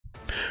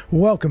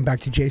Welcome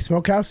back to J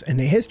Smokehouse and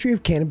the History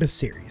of Cannabis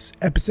series,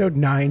 episode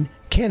 9,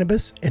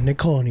 Cannabis in the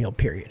Colonial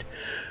Period.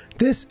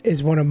 This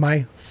is one of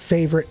my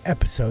favorite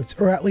episodes,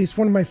 or at least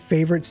one of my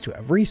favorites to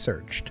have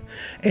researched.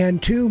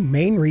 And two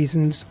main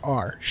reasons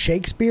are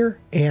Shakespeare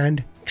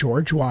and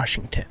George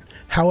Washington.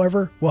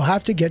 However, we'll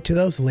have to get to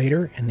those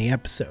later in the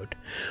episode.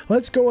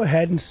 Let's go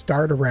ahead and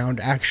start around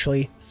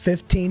actually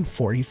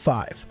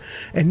 1545.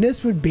 And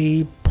this would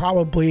be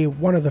probably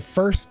one of the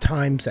first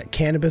times that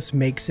cannabis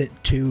makes it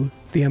to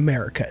the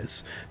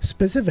Americas,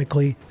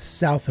 specifically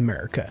South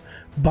America,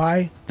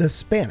 by the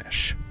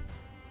Spanish.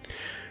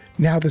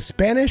 Now, the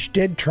Spanish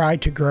did try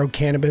to grow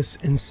cannabis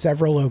in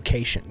several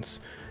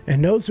locations,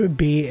 and those would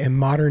be in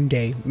modern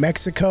day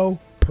Mexico,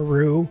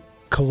 Peru,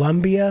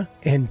 Colombia,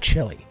 and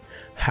Chile.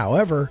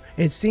 However,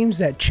 it seems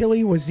that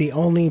Chile was the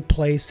only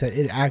place that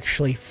it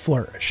actually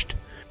flourished,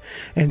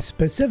 and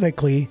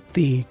specifically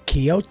the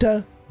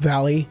Quillota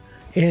Valley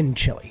in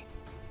Chile.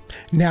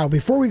 Now,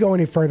 before we go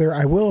any further,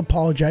 I will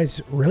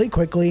apologize really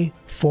quickly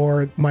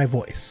for my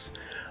voice.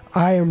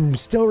 I am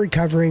still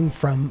recovering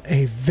from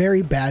a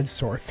very bad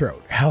sore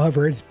throat.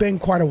 However, it's been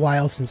quite a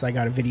while since I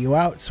got a video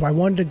out, so I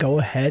wanted to go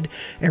ahead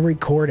and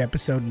record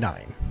episode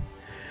 9.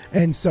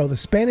 And so the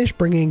Spanish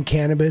bringing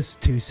cannabis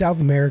to South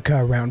America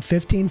around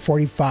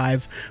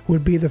 1545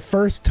 would be the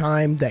first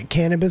time that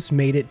cannabis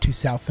made it to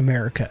South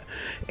America,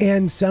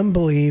 and some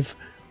believe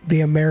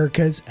the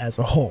Americas as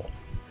a whole.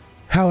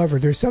 However,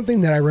 there's something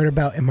that I read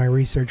about in my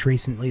research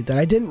recently that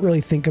I didn't really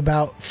think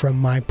about from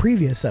my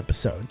previous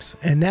episodes,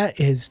 and that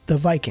is the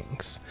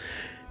Vikings.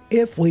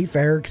 If Leif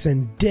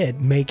Erikson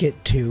did make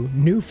it to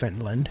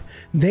Newfoundland,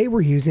 they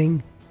were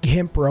using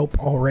hemp rope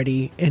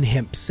already in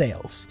hemp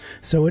sales.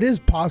 So it is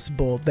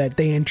possible that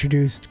they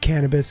introduced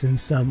cannabis in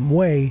some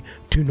way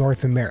to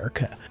North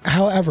America.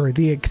 However,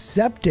 the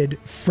accepted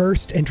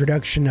first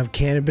introduction of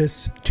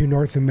cannabis to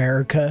North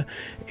America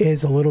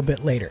is a little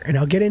bit later, and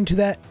I'll get into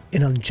that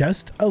in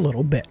just a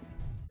little bit.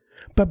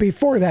 But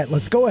before that,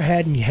 let's go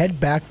ahead and head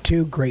back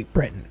to Great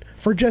Britain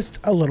for just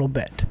a little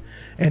bit.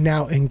 And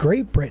now in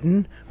Great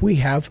Britain, we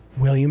have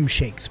William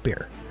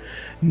Shakespeare.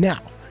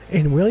 Now,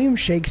 in William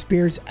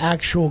Shakespeare's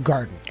actual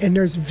garden, and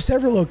there's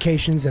several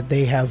locations that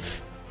they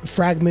have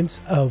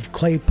fragments of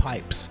clay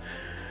pipes,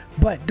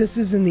 but this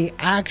is in the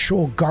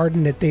actual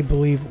garden that they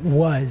believe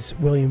was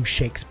William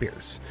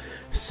Shakespeare's.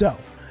 So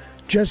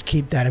just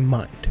keep that in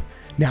mind.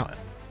 Now,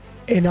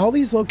 in all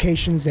these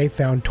locations, they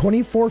found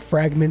 24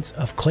 fragments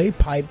of clay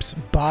pipes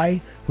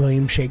by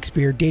William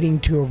Shakespeare dating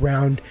to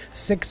around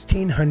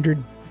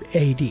 1600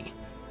 AD.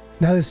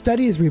 Now, the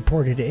study is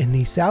reported in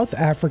the South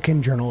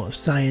African Journal of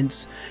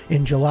Science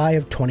in July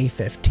of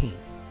 2015.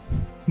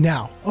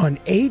 Now, on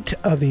 8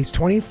 of these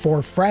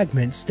 24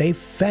 fragments, they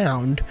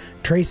found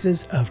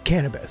traces of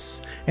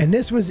cannabis, and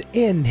this was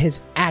in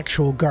his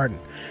actual garden.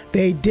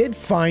 They did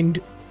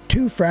find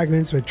 2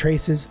 fragments with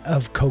traces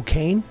of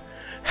cocaine.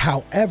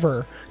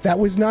 However, that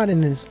was not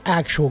in his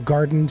actual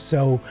garden,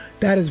 so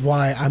that is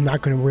why I'm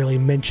not going to really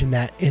mention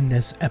that in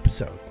this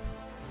episode,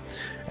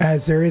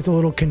 as there is a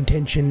little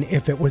contention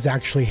if it was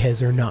actually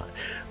his or not.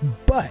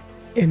 But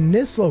in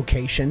this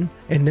location,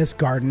 in this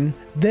garden,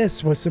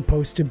 this was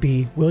supposed to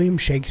be William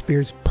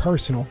Shakespeare's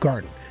personal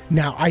garden.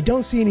 Now, I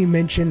don't see any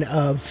mention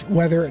of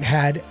whether it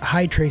had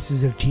high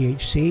traces of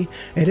THC.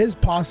 It is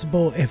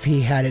possible if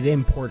he had it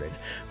imported,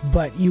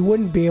 but you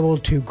wouldn't be able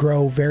to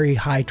grow very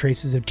high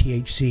traces of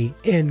THC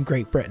in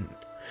Great Britain.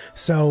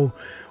 So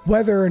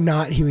whether or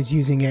not he was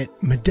using it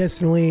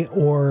medicinally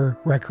or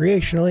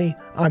recreationally,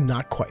 I'm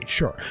not quite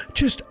sure.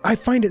 I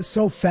find it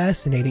so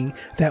fascinating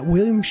that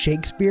William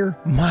Shakespeare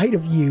might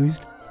have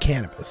used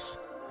cannabis.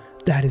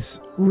 That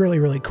is really,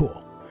 really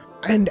cool.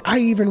 And I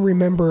even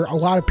remember a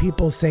lot of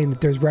people saying that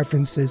there's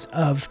references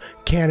of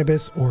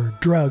cannabis or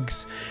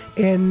drugs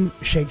in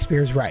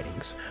Shakespeare's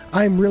writings.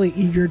 I'm really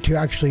eager to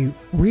actually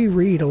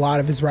reread a lot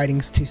of his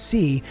writings to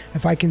see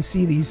if I can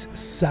see these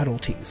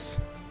subtleties.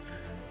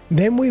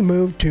 Then we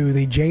move to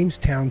the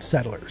Jamestown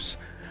settlers,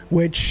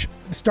 which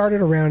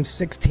started around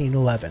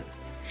 1611.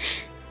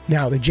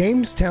 Now, the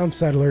Jamestown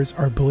settlers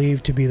are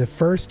believed to be the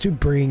first to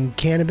bring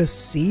cannabis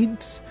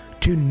seeds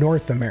to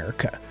North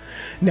America.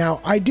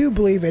 Now, I do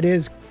believe it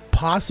is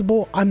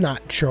possible, I'm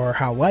not sure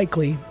how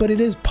likely, but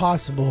it is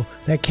possible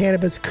that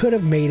cannabis could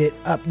have made it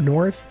up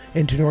north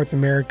into North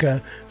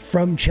America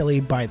from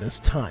Chile by this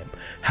time.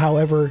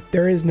 However,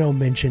 there is no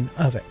mention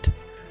of it.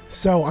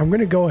 So I'm going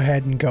to go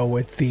ahead and go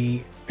with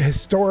the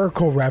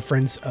historical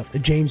reference of the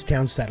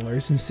Jamestown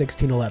settlers in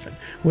 1611,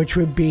 which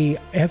would be,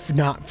 if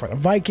not for the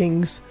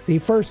Vikings, the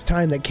first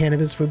time that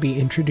cannabis would be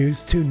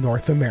introduced to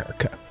North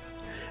America.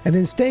 And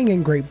then staying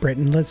in Great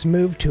Britain, let's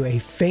move to a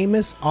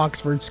famous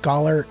Oxford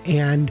scholar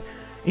and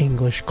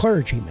English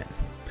clergyman,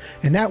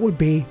 and that would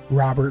be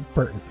Robert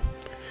Burton.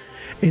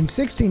 In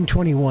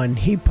 1621,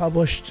 he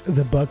published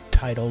the book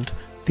titled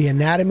The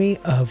Anatomy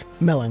of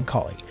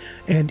Melancholy,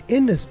 and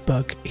in this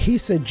book, he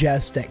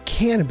suggests that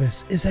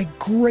cannabis is a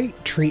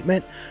great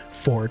treatment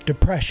for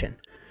depression.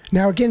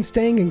 Now again,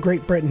 staying in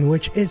Great Britain,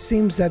 which it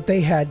seems that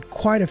they had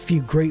quite a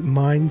few great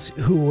minds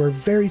who were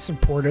very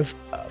supportive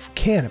of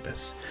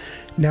cannabis.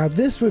 Now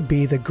this would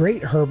be the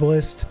great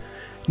herbalist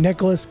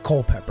Nicholas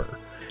Culpeper.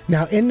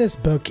 Now in this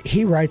book,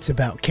 he writes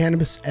about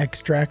cannabis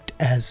extract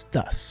as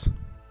thus.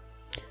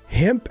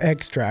 Hemp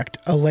extract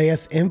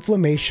allayeth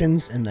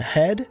inflammations in the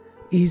head,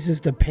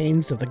 eases the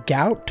pains of the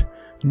gout,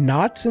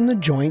 knots in the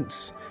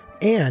joints,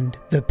 and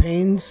the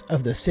pains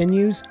of the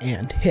sinews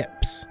and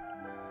hips.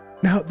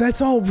 Now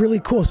that's all really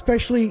cool,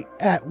 especially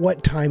at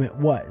what time it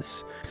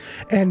was.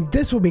 And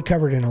this will be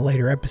covered in a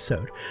later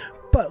episode.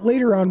 But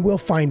later on we'll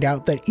find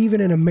out that even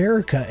in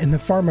America, in the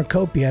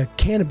pharmacopoeia,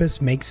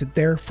 cannabis makes it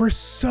there for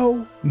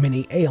so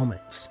many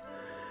ailments.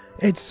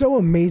 It's so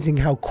amazing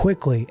how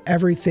quickly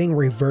everything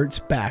reverts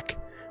back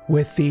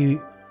with the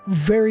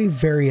very,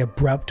 very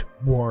abrupt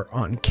war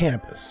on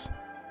cannabis.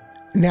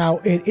 Now,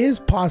 it is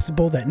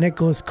possible that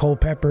Nicholas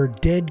Culpeper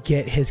did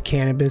get his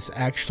cannabis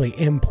actually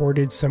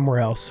imported somewhere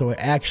else, so it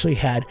actually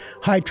had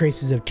high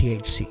traces of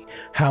THC.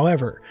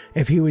 However,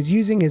 if he was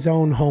using his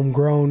own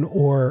homegrown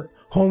or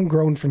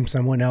homegrown from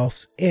someone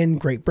else in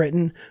Great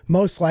Britain,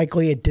 most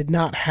likely it did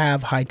not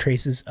have high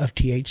traces of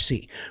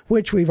THC,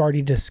 which we've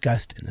already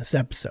discussed in this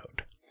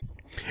episode.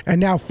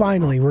 And now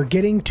finally, we're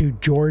getting to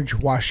George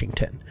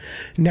Washington.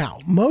 Now,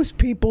 most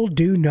people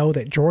do know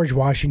that George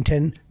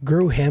Washington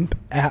grew hemp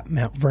at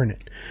Mount Vernon.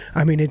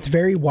 I mean, it's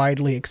very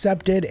widely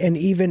accepted, and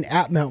even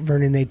at Mount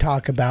Vernon, they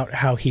talk about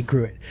how he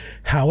grew it.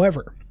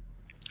 However,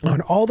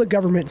 on all the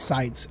government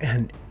sites,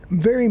 and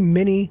very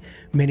many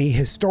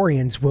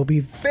historians will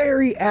be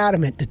very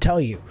adamant to tell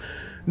you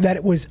that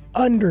it was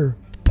under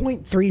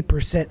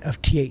 0.3%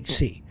 of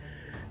THC.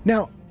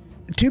 Now,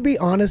 to be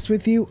honest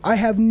with you, I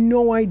have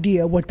no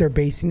idea what they're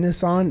basing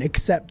this on,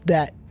 except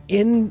that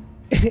in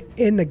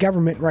the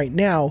government right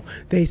now,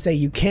 they say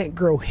you can't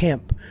grow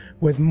hemp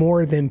with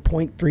more than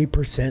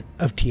 0.3%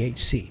 of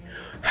THC.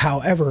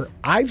 However,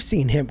 I've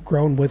seen hemp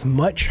grown with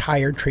much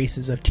higher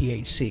traces of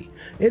THC.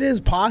 It is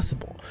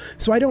possible.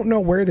 So I don't know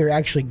where they're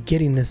actually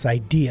getting this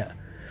idea.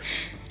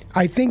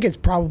 I think it's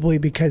probably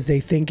because they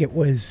think it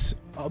was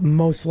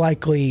most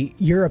likely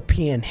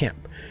European hemp.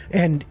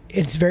 And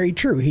it's very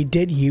true. He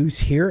did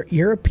use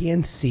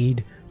European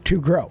seed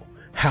to grow.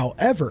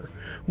 However,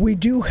 we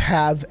do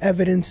have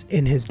evidence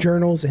in his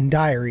journals and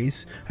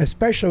diaries,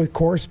 especially with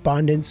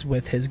correspondence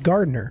with his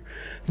gardener,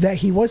 that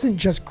he wasn't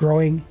just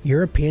growing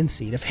European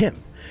seed of hemp.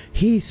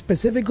 He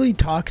specifically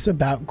talks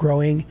about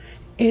growing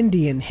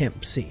Indian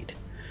hemp seed.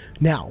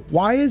 Now,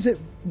 why is it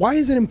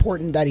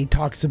important that he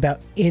talks about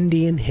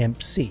Indian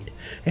hemp seed?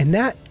 And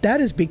that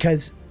is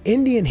because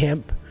Indian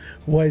hemp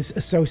was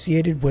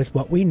associated with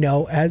what we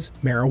know as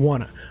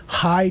marijuana,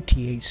 high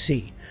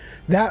THC.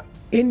 That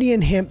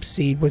Indian hemp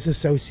seed was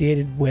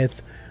associated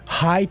with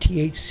high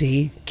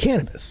THC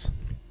cannabis.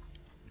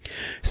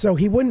 So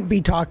he wouldn't be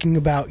talking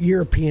about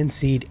European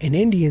seed and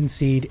Indian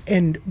seed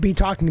and be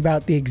talking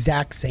about the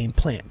exact same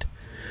plant.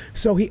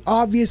 So he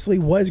obviously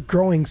was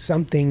growing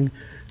something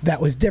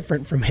that was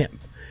different from hemp.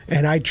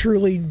 And I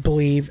truly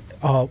believe,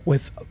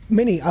 with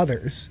many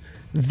others,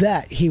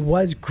 that he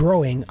was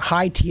growing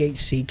high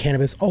THC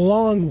cannabis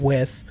along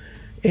with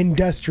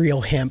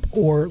industrial hemp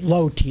or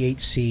low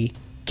THC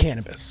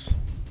cannabis.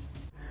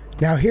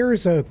 Now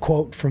here's a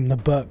quote from the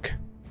book,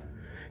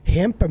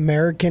 Hemp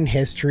American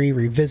History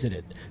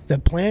Revisited, The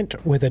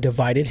Plant with a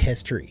Divided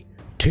History,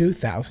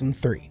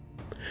 2003.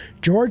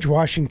 George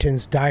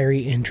Washington's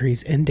diary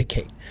entries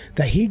indicate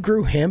that he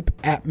grew hemp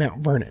at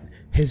Mount Vernon,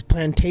 his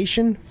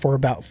plantation, for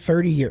about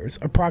 30 years,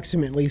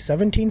 approximately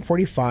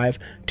 1745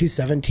 to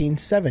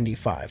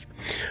 1775.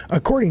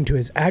 According to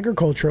his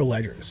agricultural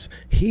ledgers,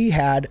 he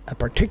had a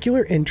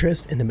particular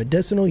interest in the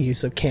medicinal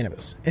use of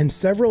cannabis, and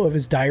several of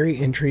his diary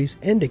entries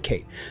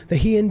indicate that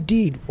he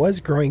indeed was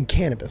growing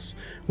cannabis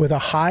with a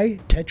high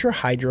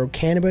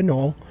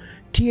tetrahydrocannabinol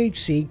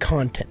THC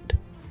content,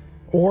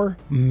 or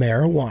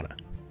marijuana.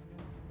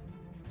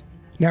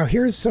 Now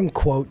here's some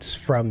quotes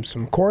from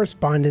some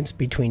correspondence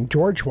between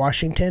George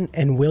Washington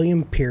and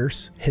William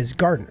Pierce, his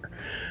gardener,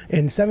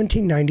 in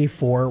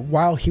 1794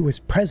 while he was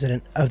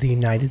President of the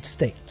United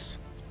States.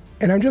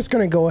 And I'm just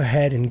going to go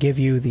ahead and give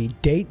you the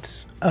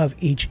dates of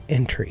each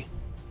entry.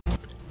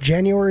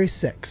 January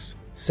 6,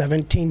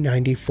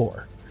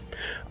 1794.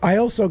 I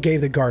also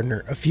gave the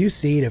gardener a few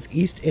seed of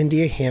East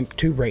India hemp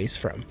to raise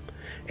from.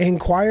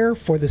 Inquire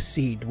for the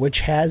seed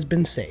which has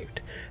been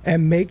saved,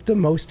 and make the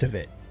most of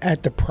it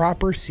at the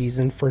proper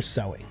season for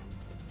sowing.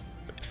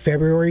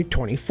 February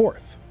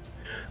 24th.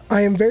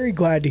 I am very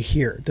glad to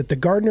hear that the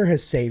gardener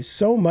has saved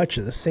so much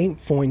of the St.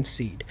 Foin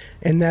seed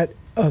and that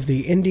of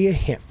the India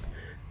hemp.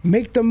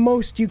 Make the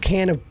most you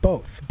can of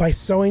both by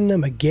sowing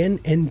them again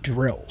in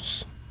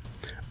drills.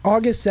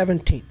 August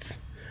 17th.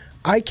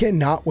 I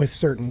cannot with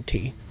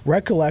certainty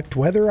recollect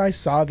whether I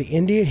saw the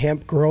India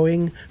hemp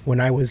growing when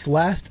I was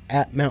last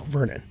at Mount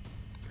Vernon,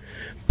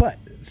 but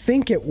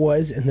think it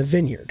was in the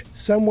vineyard,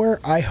 somewhere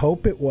I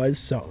hope it was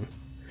sown,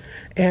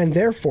 and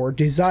therefore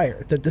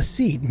desire that the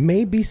seed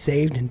may be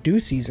saved in due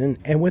season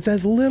and with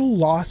as little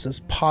loss as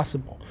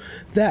possible,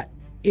 that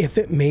if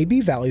it may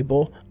be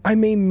valuable, I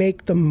may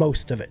make the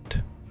most of it.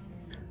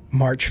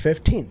 March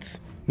 15th,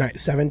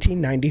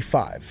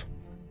 1795.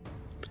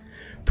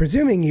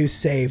 Presuming you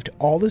saved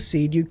all the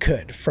seed you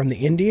could from the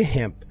India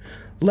hemp,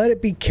 let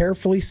it be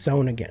carefully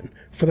sown again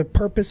for the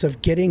purpose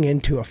of getting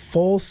into a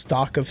full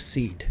stock of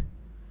seed.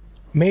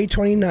 May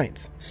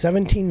 29th,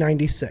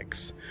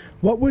 1796.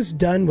 What was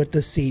done with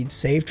the seed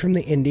saved from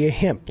the India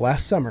hemp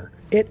last summer?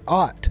 It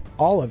ought,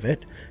 all of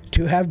it,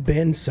 to have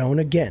been sown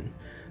again,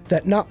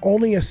 that not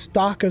only a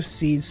stock of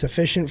seed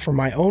sufficient for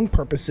my own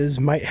purposes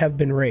might have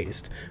been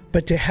raised,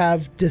 but to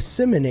have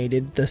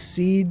disseminated the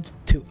seed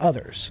to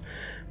others,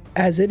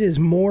 as it is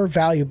more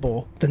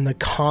valuable than the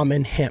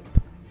common hemp.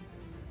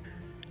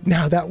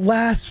 Now that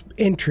last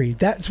entry,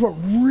 that's what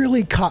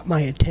really caught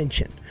my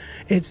attention.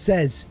 It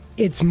says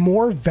it's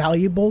more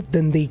valuable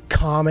than the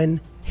common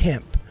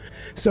hemp.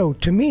 So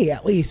to me,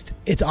 at least,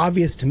 it's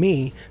obvious to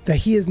me that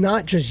he is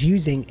not just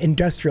using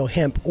industrial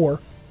hemp or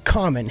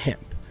common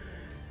hemp.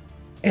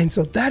 And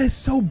so that is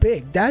so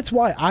big. That's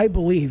why I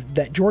believe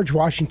that George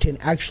Washington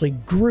actually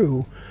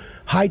grew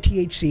high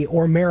THC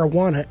or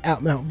marijuana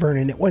at Mount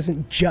Vernon. It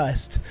wasn't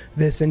just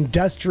this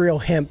industrial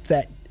hemp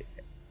that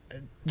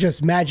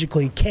just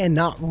magically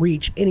cannot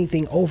reach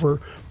anything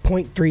over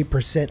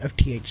 0.3% of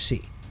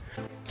THC.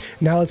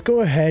 Now let's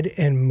go ahead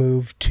and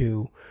move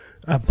to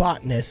a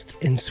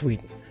botanist in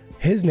Sweden.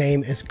 His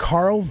name is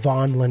Carl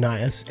von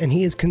Linnaeus, and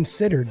he is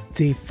considered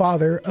the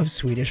father of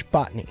Swedish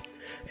botany.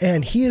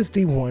 And he is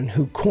the one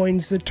who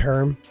coins the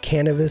term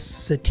cannabis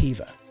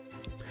sativa.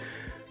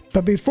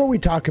 But before we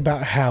talk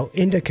about how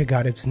indica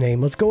got its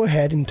name, let's go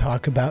ahead and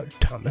talk about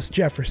Thomas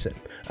Jefferson,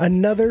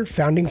 another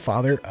founding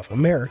father of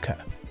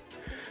America.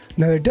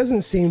 Now, there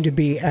doesn't seem to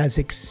be as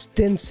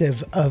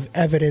extensive of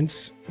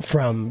evidence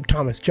from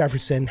Thomas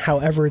Jefferson.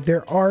 However,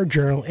 there are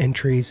journal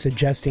entries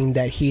suggesting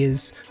that he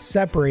is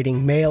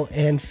separating male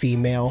and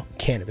female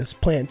cannabis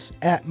plants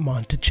at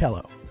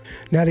Monticello.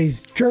 Now,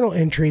 these journal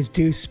entries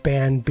do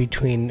span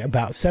between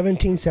about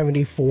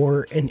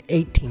 1774 and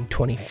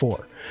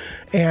 1824,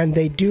 and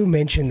they do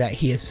mention that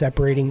he is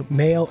separating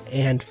male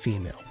and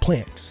female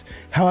plants.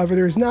 However,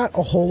 there's not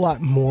a whole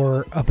lot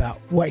more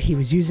about what he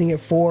was using it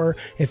for,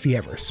 if he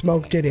ever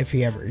smoked it, if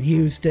he ever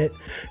used it.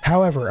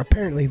 However,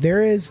 apparently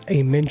there is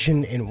a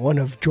mention in one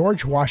of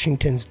George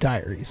Washington's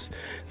diaries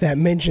that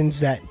mentions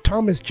that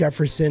Thomas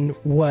Jefferson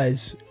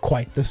was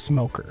quite the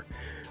smoker.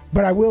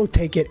 But I will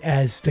take it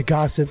as the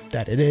gossip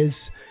that it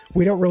is.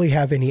 We don't really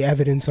have any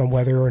evidence on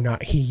whether or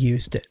not he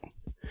used it.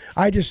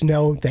 I just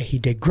know that he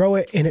did grow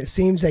it, and it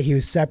seems that he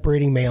was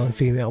separating male and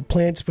female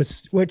plants,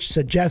 which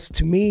suggests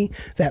to me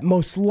that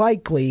most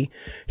likely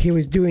he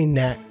was doing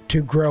that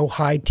to grow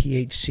high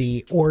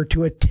THC or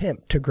to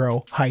attempt to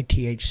grow high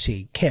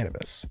THC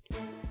cannabis.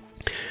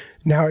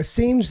 Now, it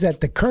seems that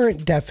the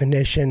current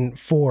definition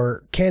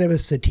for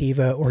cannabis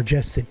sativa or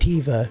just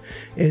sativa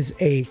is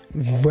a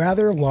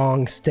rather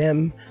long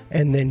stem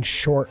and then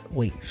short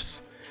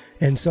leaves.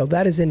 And so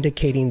that is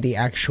indicating the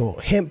actual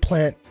hemp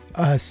plant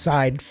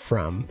aside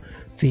from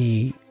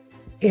the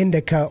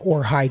indica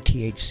or high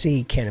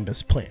THC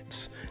cannabis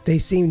plants. They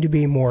seem to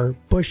be more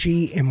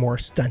bushy and more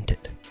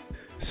stunted.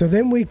 So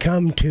then we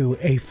come to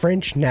a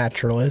French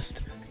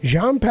naturalist,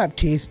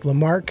 Jean-Baptiste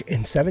Lamarck, in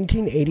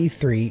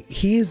 1783.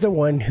 He is the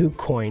one who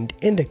coined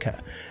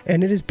indica,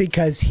 and it is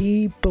because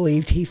he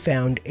believed he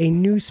found a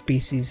new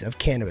species of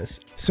cannabis.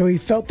 So he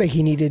felt that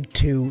he needed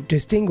to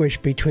distinguish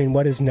between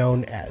what is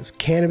known as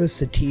cannabis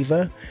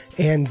sativa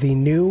and the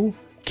new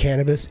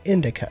cannabis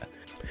indica.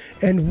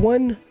 And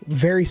one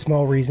very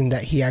small reason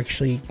that he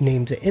actually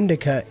names it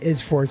indica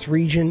is for its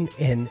region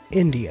in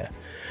India.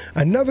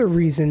 Another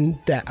reason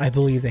that I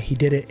believe that he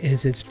did it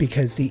is it's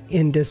because the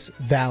Indus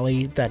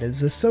Valley that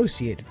is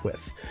associated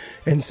with.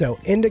 And so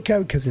indica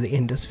because of the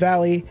Indus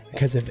Valley,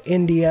 because of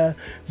India,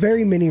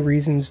 very many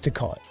reasons to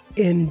call it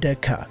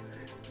indica.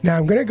 Now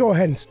I'm going to go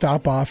ahead and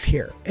stop off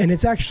here, and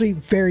it's actually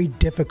very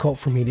difficult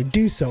for me to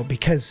do so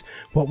because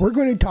what we're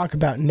going to talk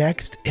about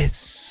next is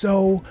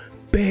so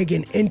big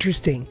and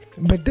interesting.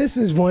 But this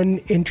is one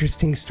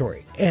interesting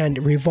story, and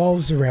it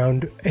revolves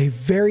around a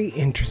very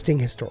interesting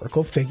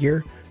historical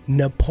figure,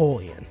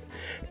 Napoleon.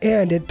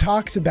 And it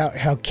talks about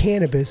how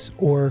cannabis,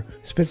 or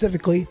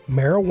specifically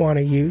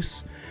marijuana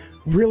use,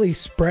 really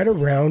spread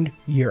around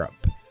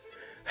Europe.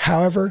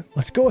 However,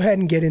 let's go ahead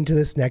and get into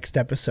this next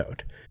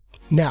episode.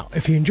 Now,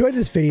 if you enjoyed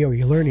this video or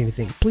you learned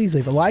anything, please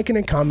leave a like and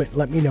a comment.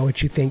 Let me know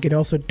what you think. And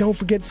also don't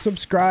forget to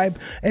subscribe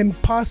and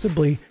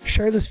possibly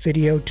share this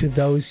video to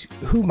those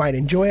who might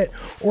enjoy it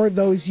or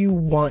those you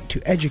want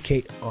to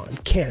educate on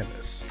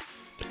cannabis.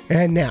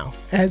 And now,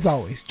 as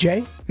always,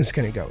 Jay is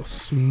going to go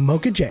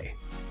smoke a J.